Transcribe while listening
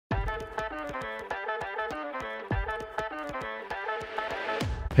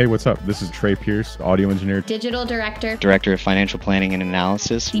Hey, what's up? This is Trey Pierce, audio engineer, digital director, director of financial planning and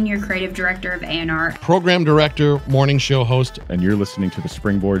analysis, senior creative director of A&R, program director, morning show host, and you're listening to the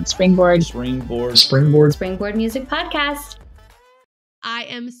Springboard Music Podcast. I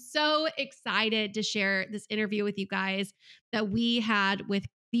am so excited to share this interview with you guys that we had with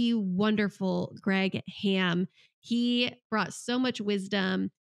the wonderful Greg Ham. He brought so much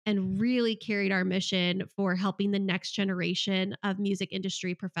wisdom and really carried our mission for helping the next generation of music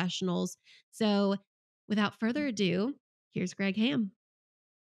industry professionals. So without further ado, here's Greg Ham.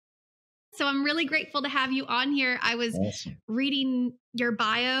 So I'm really grateful to have you on here. I was reading your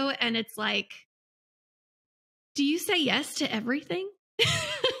bio and it's like, do you say yes to everything?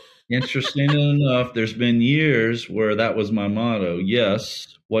 Interesting enough, there's been years where that was my motto.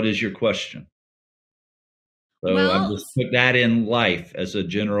 Yes. What is your question? So I just put that in life as a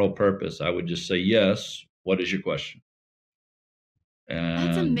general purpose. I would just say, yes. What is your question? And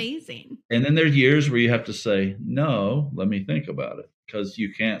that's amazing. And then there's years where you have to say, no, let me think about it, because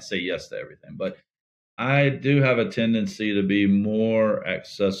you can't say yes to everything. But I do have a tendency to be more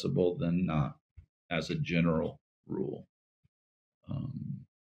accessible than not as a general rule.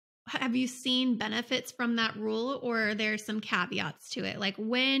 Have you seen benefits from that rule, or are there some caveats to it? Like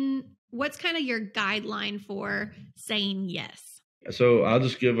what's kind of your guideline for saying yes? So I'll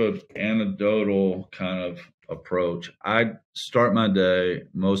just give an anecdotal kind of approach. I start my day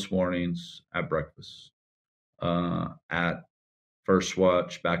most mornings at breakfast. At First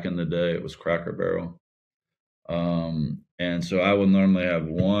Watch, back in the day, it was Cracker Barrel. And so I will normally have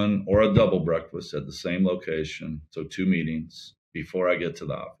one or a double breakfast at the same location. So 2 meetings before I get to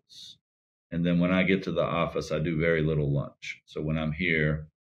the office. And then when I get to the office, I do very little lunch. So when I'm here,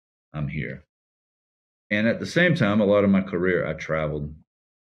 I'm here. And at the same time, a lot of my career, I traveled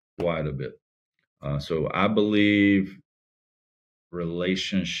quite a bit. So I believe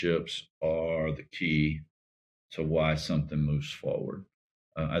relationships are the key to why something moves forward.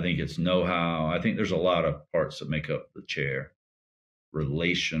 I think it's know-how. I think there's a lot of parts that make up the chair.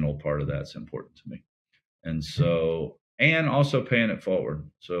 Relational part of that's important to me. And so, and also paying it forward.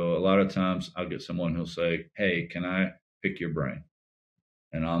 So a lot of times I'll get someone who'll say, hey, can I pick your brain?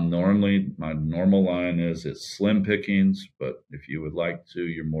 And my normal line is, it's slim pickings, but if you would like to,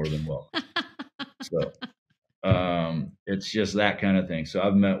 you're more than welcome. So it's just that kind of thing. So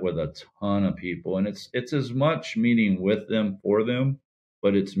I've met with a ton of people, and it's as much meeting with them for them,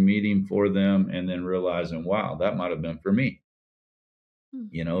 but it's meeting for them and then realizing, wow, that might have been for me.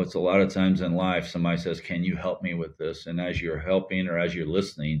 You know, it's a lot of times in life, somebody says, can you help me with this? And as you're helping or as you're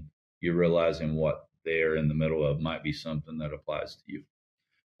listening, you're realizing what they're in the middle of might be something that applies to you.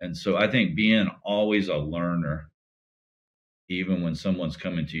 And so I think being always a learner, even when someone's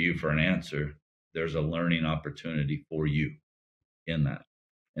coming to you for an answer, there's a learning opportunity for you in that.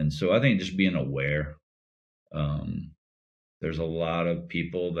 And so I think just being aware. There's a lot of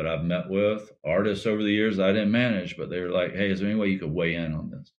people that I've met with, artists over the years that I didn't manage, but they were like, hey, is there any way you could weigh in on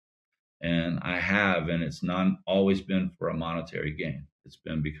this? And I have, and it's not always been for a monetary gain. It's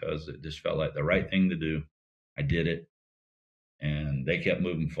been because it just felt like the right thing to do. I did it, and they kept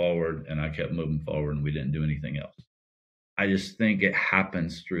moving forward, and I kept moving forward, and we didn't do anything else. I just think it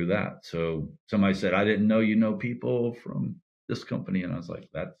happens through that. So somebody said, I didn't know you know people from this company. And I was like,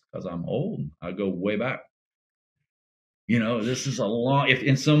 that's because I'm old. I go way back. You know, this is if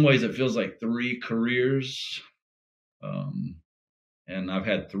in some ways it feels like 3 careers. And I've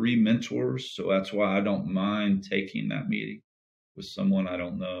had 3 mentors. So that's why I don't mind taking that meeting with someone I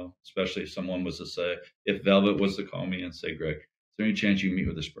don't know, especially if someone was to say, if Velvet was to call me and say, Greg, is there any chance you can meet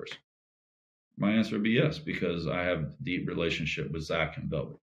with this person? My answer would be yes, because I have a deep relationship with Zach and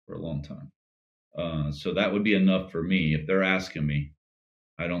Velvet for a long time. So that would be enough for me. If they're asking me,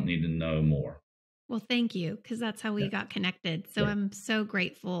 I don't need to know more. Well, thank you, because that's how we got connected. So I'm so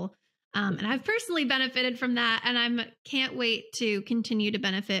grateful. And I've personally benefited from that. And I can't wait to continue to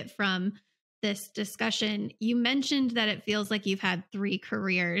benefit from this discussion. You mentioned that it feels like you've had 3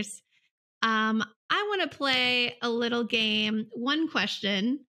 careers. I want to play a little game, one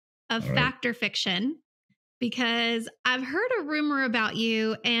question of fact or fiction, because I've heard a rumor about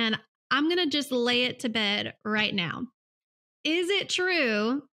you and I'm going to just lay it to bed right now. Is it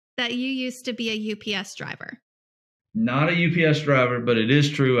true that you used to be a UPS driver? Not a UPS driver, but it is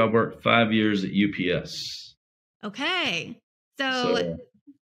true. I worked 5 years at UPS. Okay. So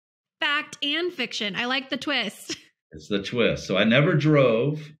fact and fiction. I like the twist. It's the twist. So I never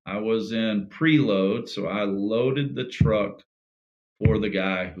drove. I was in preload. So I loaded the truck for the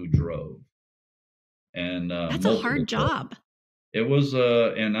guy who drove. And that's a hard job. It was,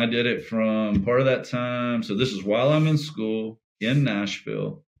 and I did it from part of that time. So this is while I'm in school. in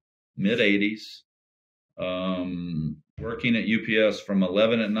Nashville, mid-'80s, working at UPS from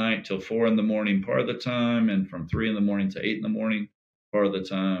 11 at night till 4 in the morning part of the time, and from 3 in the morning to 8 in the morning part of the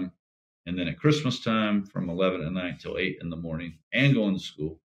time. And then at Christmas time from 11 at night till 8 in the morning, and going to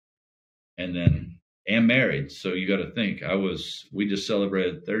school. And married. So you got to think, we just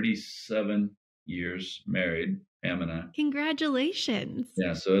celebrated 37 years married, Pam and I. Congratulations.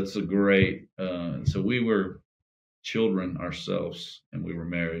 Yeah. So it's a great, so we were children ourselves, and we were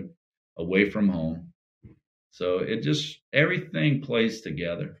married away from home. So everything plays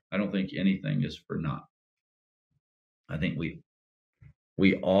together. I don't think anything is for naught. I think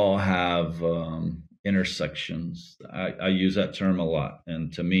we all have intersections. I use that term a lot.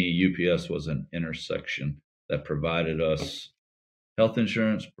 And to me, UPS was an intersection that provided us health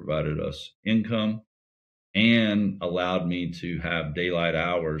insurance, provided us income, and allowed me to have daylight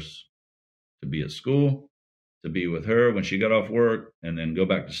hours to be at school, to be with her when she got off work, and then go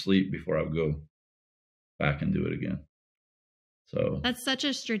back to sleep before I would go back and do it again. So that's such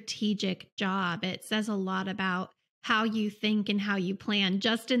a strategic job. It says a lot about how you think and how you plan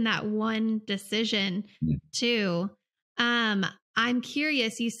just in that one decision too. I'm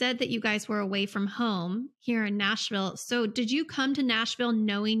curious, you said that you guys were away from home here in Nashville. So did you come to Nashville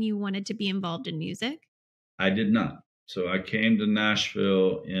knowing you wanted to be involved in music? I did not. So I came to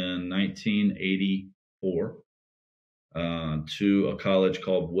Nashville in 1984 to a college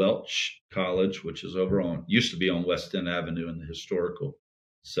called Welch College, which is used to be on West End Avenue in the historical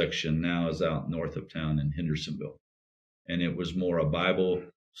section, now is out north of town in Hendersonville. And it was more a Bible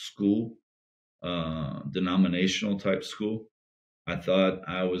school, denominational type school. I thought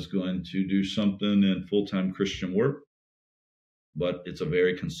I was going to do something in full-time Christian work, but it's a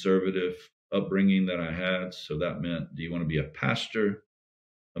very conservative upbringing that I had. So that meant, do you want to be a pastor,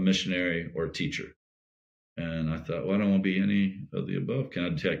 a missionary, or a teacher? And I thought, well, I don't want to be any of the above. Can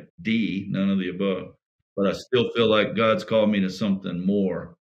I take D? None of the above. But I still feel like God's called me to something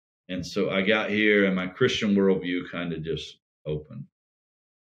more. And so I got here and my Christian worldview kind of just opened.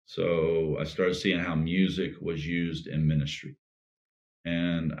 So I started seeing how music was used in ministry.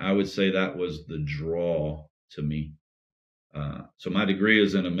 And I would say that was the draw to me. So my degree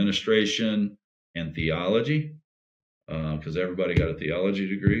is in administration and theology, because everybody got a theology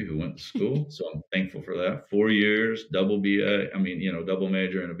degree who went to school. So I'm thankful for that. 4 years, double BA, double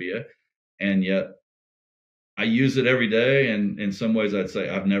major and a BA. And yet I use it every day. And in some ways I'd say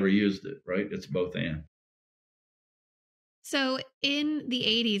I've never used it, right? It's both and. So in the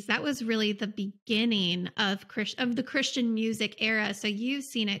 80s, that was really the beginning of the Christian music era. So you've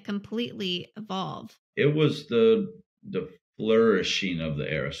seen it completely evolve. It was the flourishing of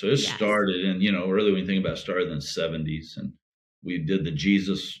the era. So it started in, really when you think about it, started in the 70s. And we did the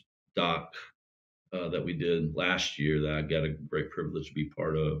Jesus doc that we did last year that I got a great privilege to be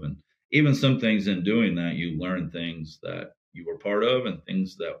part of. And even some things in doing that, you learn things that you were part of and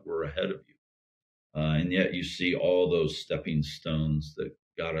things that were ahead of you. And yet you see all those stepping stones that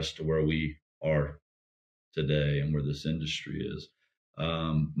got us to where we are today and where this industry is.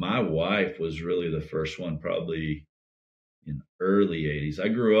 My wife was really the first one, probably in the early 80s. I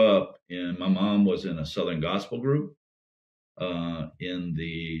grew up my mom was in a Southern gospel group in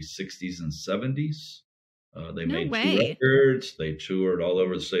the 60s and 70s. They made 2 records. They toured all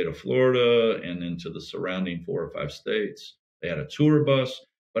over the state of Florida and into the surrounding 4 or 5 states. They had a tour bus.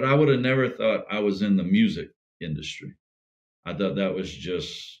 But I would have never thought I was in the music industry. I thought that was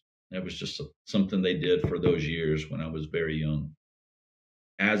just something they did for those years when I was very young.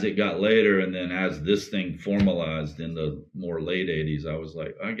 As it got later, and then as this thing formalized in the more late 80s, I was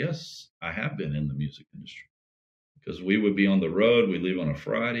like, I guess I have been in the music industry. Because we would be on the road, we'd leave on a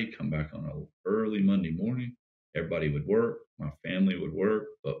Friday, come back on an early Monday morning. Everybody would work, my family would work,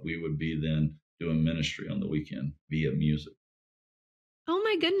 but we would be then doing ministry on the weekend via music. Oh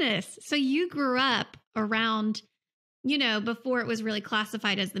my goodness. So you grew up around, before it was really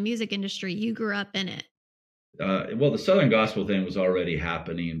classified as the music industry, you grew up in it. Well, the Southern gospel thing was already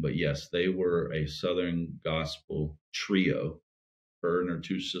happening, but yes, they were a Southern gospel trio, her and her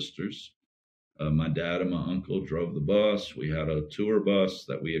 2 sisters. My dad and my uncle drove the bus. We had a tour bus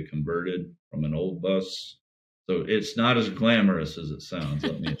that we had converted from an old bus. So it's not as glamorous as it sounds,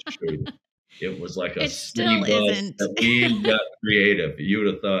 let me assure you. It was like a city bus that we got creative. You would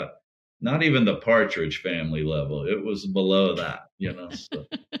have thought, not even the Partridge Family level. It was below that, So.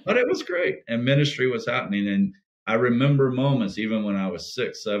 But it was great. And ministry was happening. And I remember moments, even when I was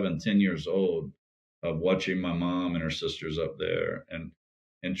 6, 7, 10 years old, of watching my mom and her sisters up there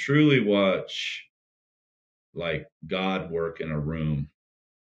and truly watch like God work in a room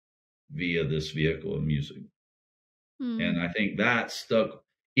via this vehicle of music. And I think that stuck,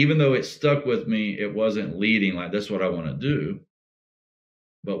 even though it stuck with me, it wasn't leading like, that's what I want to do.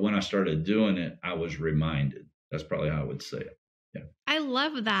 But when I started doing it, I was reminded. That's probably how I would say it. Yeah. I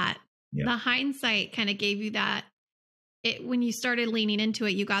love that. Yeah. The hindsight kind of gave you that. When you started leaning into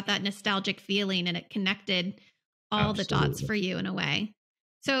it, you got that nostalgic feeling and it connected all the dots for you in a way.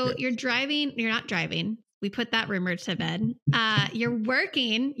 So you're not driving. We put that rumor to bed. You're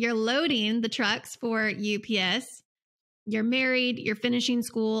working, you're loading the trucks for UPS. You're married, you're finishing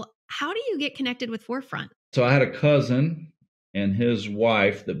school. How do you get connected with Forefront? So I had a cousin and his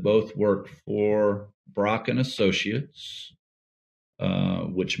wife that both worked for Brock and Associates,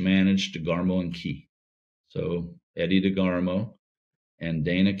 which managed DeGarmo and Key. So Eddie DeGarmo and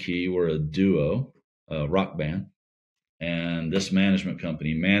Dana Key were a duo, a rock band. And this management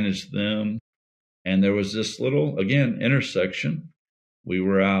company managed them. And there was this little, again, intersection. We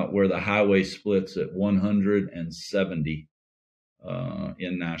were out where the highway splits at 170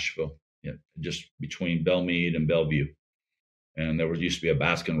 in Nashville, just between Belmead and Bellevue. And there used to be a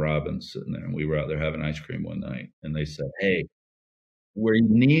Baskin Robbins sitting there. And we were out there having ice cream one night. And they said, hey, they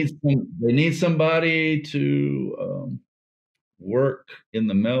need somebody to work in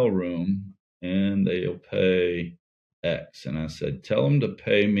the mailroom and they'll pay X. And I said, tell them to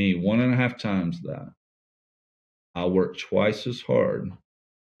pay me 1.5 times that. I'll work twice as hard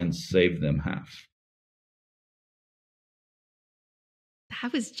and save them half.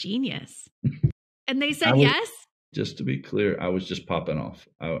 That was genius. And they said yes? Just to be clear, I was just popping off.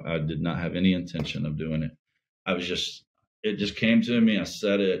 I did not have any intention of doing it. It just came to me. I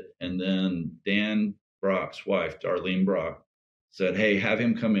said it. And then Dan Brock's wife, Darlene Brock, said, hey, have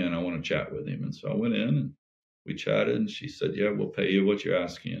him come in. I want to chat with him. And so I went in and we chatted and she said, yeah, we'll pay you what you're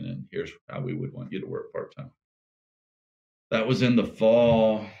asking. And here's how we would want you to work part-time. That was in the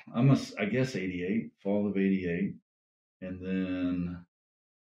fall, I guess 88, fall of 88. And then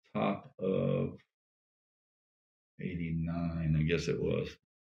top of 89, I guess it was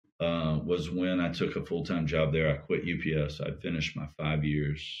when I took a full-time job there. I quit UPS. I finished my 5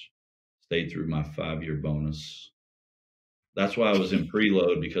 years, stayed through my 5-year bonus. That's why I was in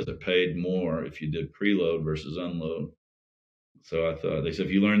preload, because it paid more if you did preload versus unload. So I thought, they said,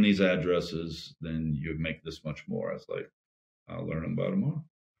 if you learn these addresses, then you make this much more. I was like, I'll learn them by tomorrow.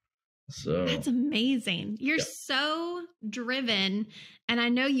 So that's amazing. You're so driven. And I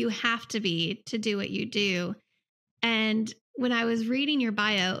know you have to be to do what you do. And when I was reading your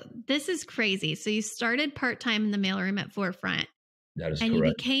bio, this is crazy. So you started part-time in the mailroom at Forefront. That is correct. And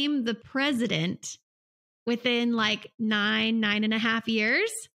you became the president within like 9.5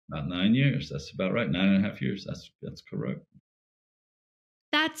 years. About 9 years. That's about right. 9.5 years. That's correct.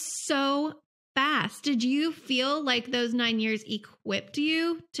 That's so fast. Did you feel like those 9 years equipped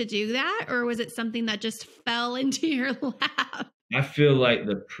you to do that? Or was it something that just fell into your lap? I feel like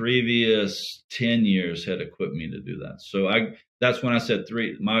the previous 10 years had equipped me to do that. So that's when I said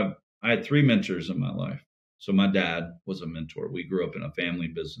I had 3 mentors in my life. So my dad was a mentor. We grew up in a family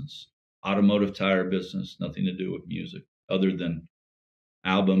business, automotive tire business, nothing to do with music other than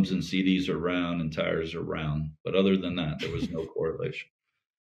albums and CDs are round and tires are round. But other than that, there was no correlation.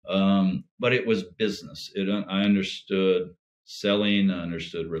 But it was business. I understood selling. I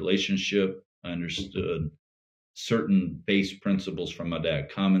understood relationship. I understood certain base principles from my dad,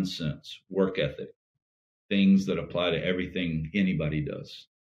 common sense, work ethic, things that apply to everything anybody does.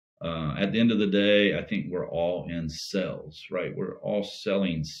 At the end of the day, I think we're all in sales, right? We're all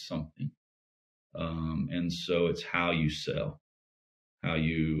selling something. And so it's how you sell, how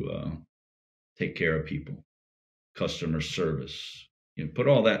you take care of people, customer service. You know, put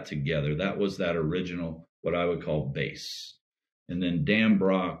all that together. That was that original, what I would call base. And then Dan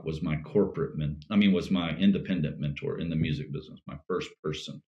Brock was my was my independent mentor in the music business, my first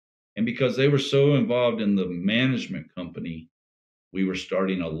person. And because they were so involved in the management company, we were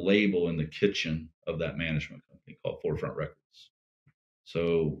starting a label in the kitchen of that management company called Forefront Records.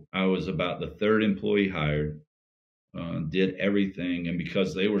 So I was about the 3rd employee hired, did everything. And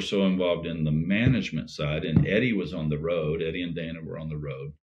because they were so involved in the management side, and Eddie was on the road, Eddie and Dana were on the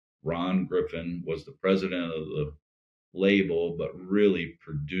road. Ron Griffin was the president of the label, but really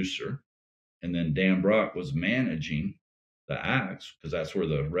producer. And then Dan Brock was managing the acts because that's where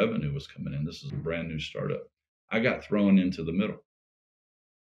the revenue was coming in. This is a brand new startup. I got thrown into the middle.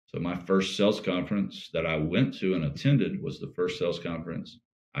 So my first sales conference that I went to and attended was the first sales conference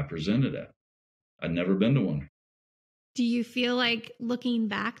I presented at. I'd never been to one. Do you feel like looking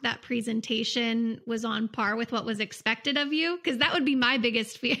back, that presentation was on par with what was expected of you? Because that would be my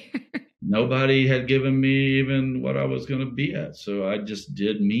biggest fear. Nobody had given me even what I was going to be at. So I just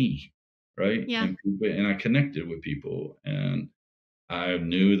did me. right? Yeah. And I connected with people, and I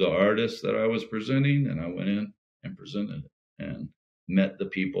knew the artist that I was presenting, and I went in and presented it and met the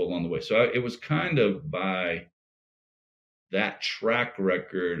people along the way. So it was kind of by that track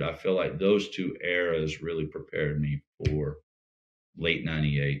record. I feel like those two eras really prepared me for late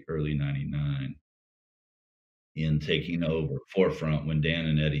 98, early 99 in taking over Forefront when Dan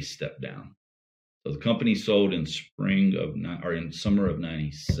and Eddie stepped down. So the company sold in in summer of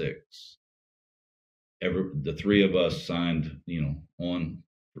 96. The three of us signed, on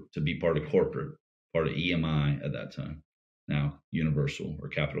to be part of corporate, part of EMI at that time, now Universal or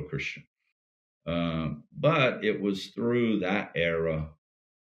Capital Christian. But it was through that era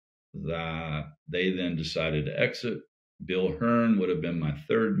that they then decided to exit. Bill Hearn would have been my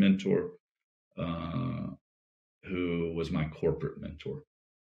third mentor, who was my corporate mentor.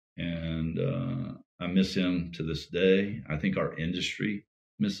 And I miss him to this day. I think our industry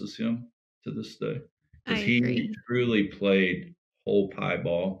misses him to this day. Because he truly played whole pie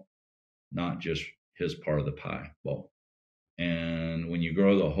ball, not just his part of the pie ball. And when you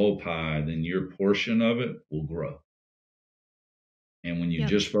grow the whole pie, then your portion of it will grow. And when you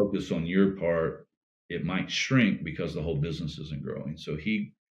just focus on your part, it might shrink because the whole business isn't growing. So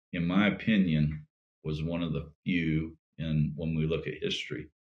he, in my opinion, was one of the few, and when we look at history,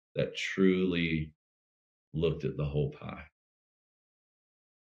 that truly looked at the whole pie.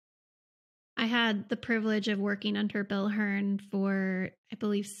 I had the privilege of working under Bill Hearn for, I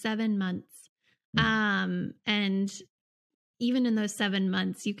believe, 7 months. And even in those 7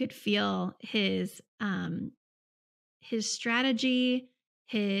 months, you could feel his strategy,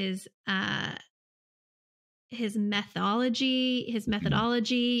 his methodology.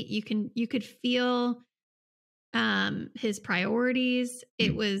 You could feel his priorities.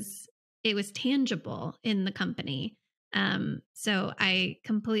 It was tangible in the company. So I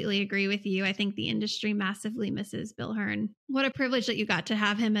completely agree with you. I think the industry massively misses Bill Hearn. What a privilege that you got to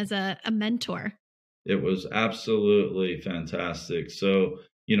have him as a mentor. It was absolutely fantastic. So,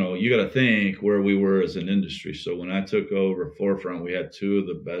 you got to think where we were as an industry. So when I took over Forefront, we had two of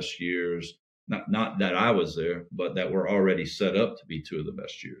the best years, not that I was there, but that were already set up to be two of the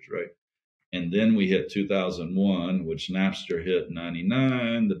best years, right? And then we hit 2001, which Napster hit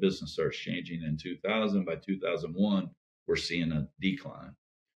 99. The business starts changing in 2000. By 2001, we're seeing a decline.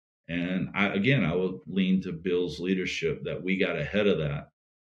 And I will lean to Bill's leadership that we got ahead of that.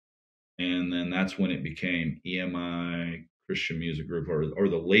 And then that's when it became EMI, Christian Music Group, or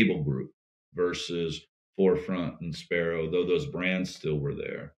the label group versus Forefront and Sparrow. Though those brands still were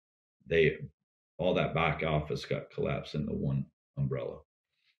there, all that back office got collapsed into one umbrella.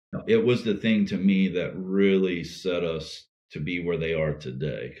 It was the thing to me that really set us to be where they are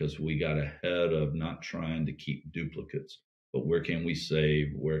today, because we got ahead of not trying to keep duplicates, but where can we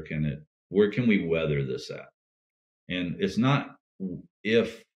save? Where can we weather this at? And it's not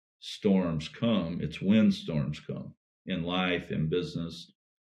if storms come, it's when storms come in life, in business,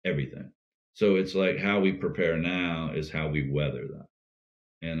 everything. So it's like how we prepare now is how we weather that.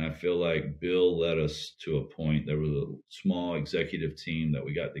 And I feel like Bill led us to a point. There was a small executive team that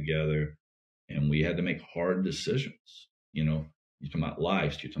we got together, and we had to make hard decisions. You're talking about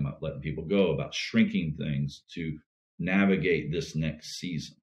lives, you're talking about letting people go, about shrinking things to navigate this next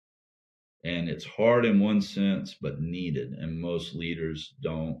season. And it's hard in one sense, but needed. And most leaders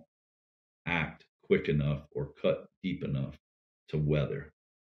don't act quick enough or cut deep enough to weather.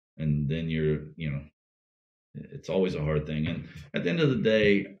 And then it's always a hard thing. And at the end of the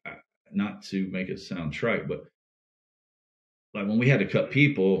day, not to make it sound trite, but like when we had to cut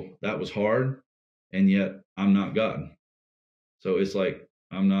people, that was hard. And yet I'm not God. So it's like,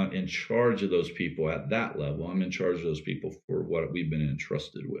 I'm not in charge of those people at that level. I'm in charge of those people for what we've been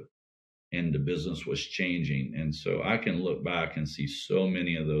entrusted with. And the business was changing. And so I can look back and see so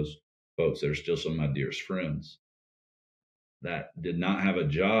many of those folks that are still some of my dearest friends that did not have a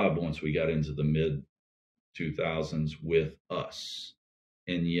job once we got into the mid 2000s with us.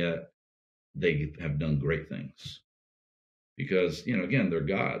 And yet they have done great things because, again, they're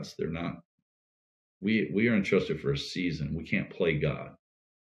gods. They're not, we are entrusted for a season. We can't play God.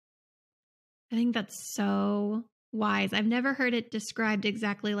 I think that's so wise. I've never heard it described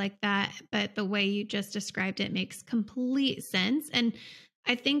exactly like that, but the way you just described it makes complete sense. And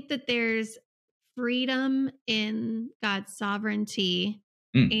I think that there's freedom in God's sovereignty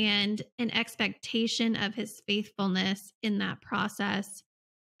and an expectation of his faithfulness in that process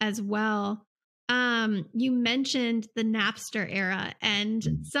as well. You mentioned the Napster era, and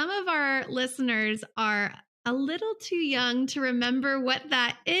some of our listeners are a little too young to remember what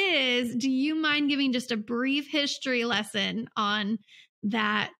that is. Do you mind giving just a brief history lesson on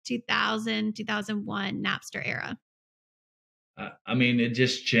that 2000, 2001 Napster era? I mean, it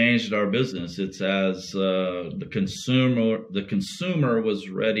just changed our business. It's as the consumer was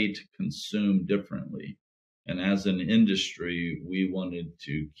ready to consume differently. And as an industry, we wanted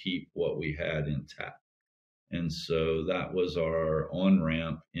to keep what we had intact. And so that was our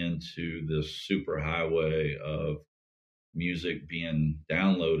on-ramp into this superhighway of music being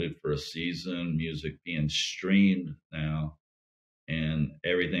downloaded for a season, music being streamed now, and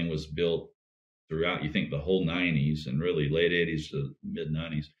everything was built throughout. You think the whole 90s and really late 80s to mid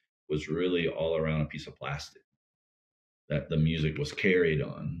 90s was really all around a piece of plastic that the music was carried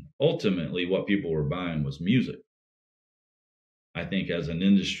on. Ultimately, what people were buying was music. I think as an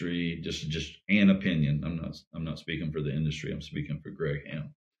industry, just an opinion, I'm not speaking for the industry, I'm speaking for Greg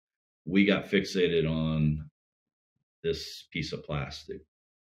Ham. We got fixated on this piece of plastic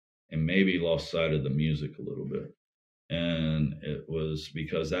and maybe lost sight of the music a little bit. And it was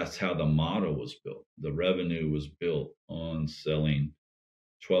because that's how the model was built. The revenue was built on selling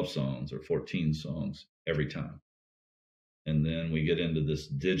 12 songs or 14 songs every time. And then we get into this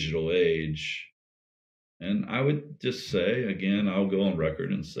digital age. And I would just say, again, I'll go on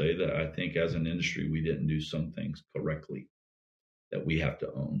record and say that I think as an industry, we didn't do some things correctly that we have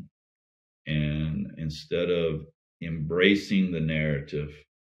to own. And instead of embracing the narrative,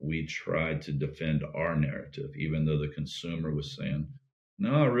 we tried to defend our narrative, even though the consumer was saying,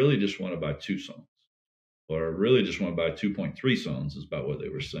 no, I really just want to buy 2 songs, or I really just want to buy 2.3 songs is about what they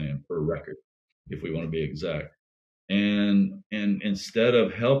were saying per record, if we want to be exact. And instead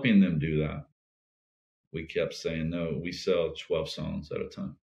of helping them do that, we kept saying, no, we sell 12 songs at a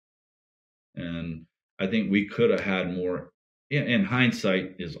time. And I think we could have had more. And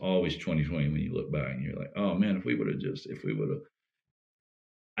hindsight is always 2020 when you look back and you're like, oh man, if we would have,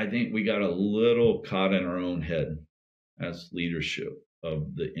 I think we got a little caught in our own head as leadership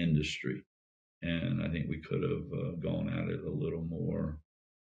of the industry. And I think we could have gone at it a little more,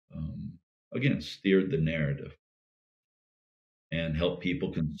 again, steered the narrative and help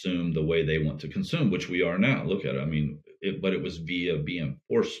people consume the way they want to consume, which we are now. Look at it. I mean, but it was via being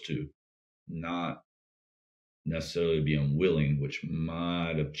forced to, not necessarily being willing, which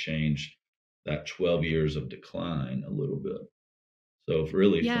might have changed that 12 years of decline a little bit. So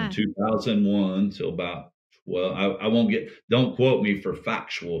really from 2001 till about 12, I won't don't quote me for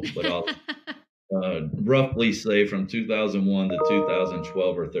factual, but I'll roughly say from 2001 to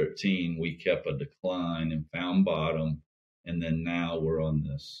 2012 or 13, we kept a decline and found bottom. And then now we're on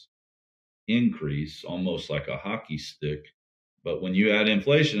this increase, almost like a hockey stick. But when you add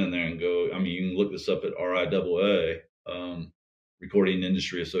inflation in there and go, I mean, you can look this up at RIAA, Recording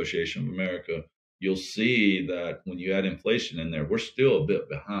Industry Association of America, you'll see that when you add inflation in there, we're still a bit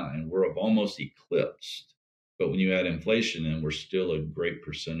behind. We're almost eclipsed. But when you add inflation in, we're still a great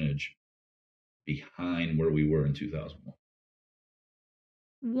percentage behind where we were in 2001.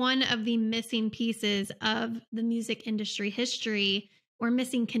 One of the missing pieces of the music industry history, or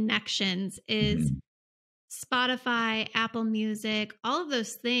missing connections, is Spotify, Apple Music. All of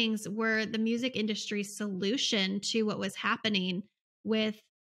those things were the music industry's solution to what was happening with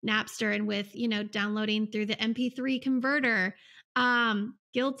Napster and with, downloading through the MP3 converter.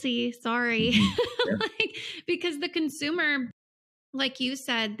 Guilty, sorry. Because the consumer, like you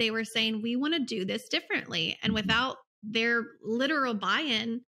said, they were saying, we want to do this differently. And without their literal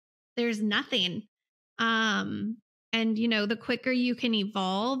buy-in, there's nothing. And, the quicker you can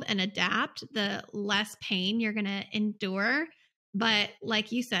evolve and adapt, the less pain you're going to endure. But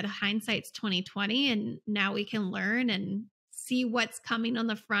like you said, hindsight's 2020, and now we can learn and see what's coming on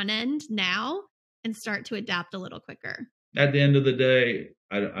the front end now and start to adapt a little quicker. At the end of the day,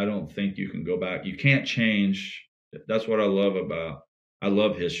 I don't think you can go back. You can't change. That's what I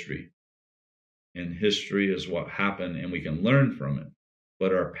love history. And history is what happened, and we can learn from it.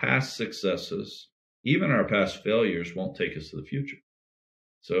 But our past successes, even our past failures, won't take us to the future.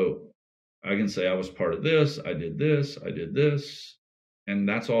 So I can say I was part of this, I did this, and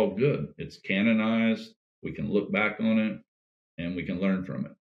that's all good. It's canonized. We can look back on it and we can learn from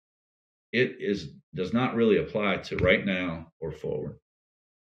it. It does not really apply to right now or forward,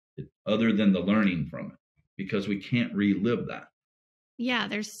 other than the learning from it, because we can't relive that. Yeah,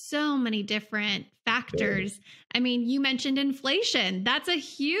 there's so many different factors. I mean, you mentioned inflation. That's a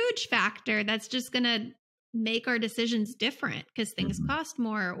huge factor that's just going to make our decisions different because things cost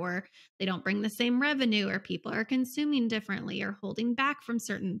more, or they don't bring the same revenue, or people are consuming differently or holding back from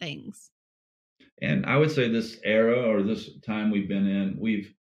certain things. And I would say this era, or this time we've been in,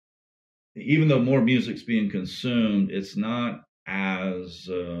 even though more music's being consumed, it's not as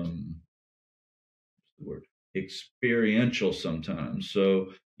experiential sometimes.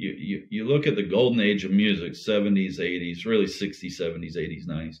 So you look at the golden age of music, 70s, 80s, really 60s, 70s, 80s,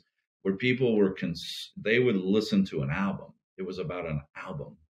 90s, where people were, they would listen to an album. It was about an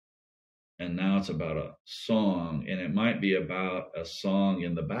album. And now it's about a song, and it might be about a song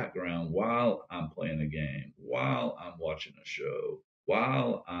in the background while I'm playing a game, while I'm watching a show,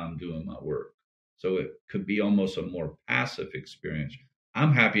 while I'm doing my work. So it could be almost a more passive experience.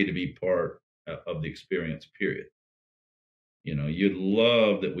 I'm happy to be part of the experience, period. You know, you'd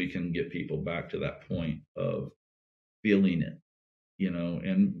love that we can get people back to that point of feeling it, you know,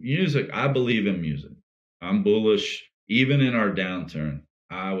 and music, I believe in music. I'm bullish, even in our downturn.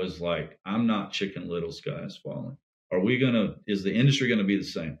 I was like, I'm not Chicken Little, sky is falling. Is the industry going to be the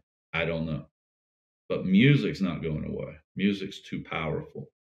same? I don't know. But music's not going away. Music's too powerful.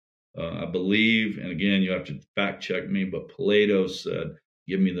 I believe, and again, you have to fact check me, but Plato said,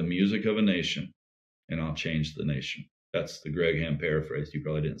 give me the music of a nation and I'll change the nation. That's the Greg Ham paraphrase. You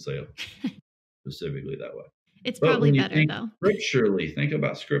probably didn't say it specifically that way. It's probably better, though. Scripturally, think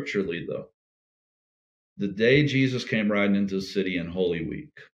about scripturally, though. The day Jesus came riding into the city in Holy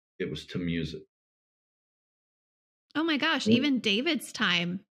Week, it was to music. Oh my gosh, even David's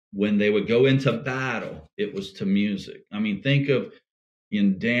time. When they would go into battle, it was to music. I mean, think of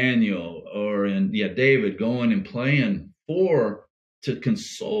in Daniel or in David going and playing to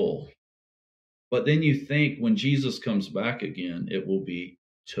console. But then you think when Jesus comes back again, it will be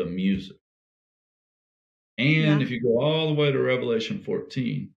to music. And if you go all the way to Revelation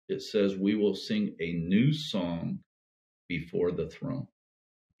 14, it says we will sing a new song before the throne.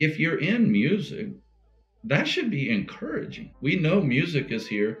 If you're in music, that should be encouraging. We know music is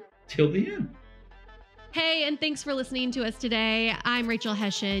here till the end. Hey, and thanks for listening to us today. I'm Rachel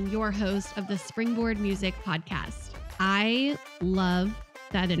Hession, your host of the Springboard Music Podcast. I love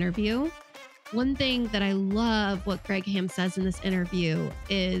that interview. One thing that I love what Greg Ham says in this interview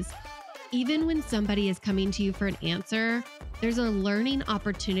is even when somebody is coming to you for an answer, there's a learning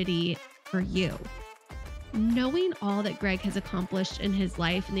opportunity for you. Knowing all that Greg has accomplished in his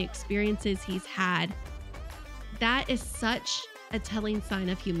life and the experiences he's had, that is such a telling sign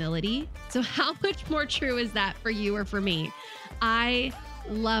of humility. So how much more true is that for you or for me? I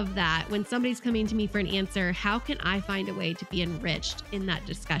love that. When somebody's coming to me for an answer, how can I find a way to be enriched in that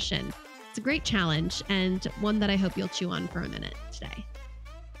discussion? It's a great challenge and one that I hope you'll chew on for a minute today.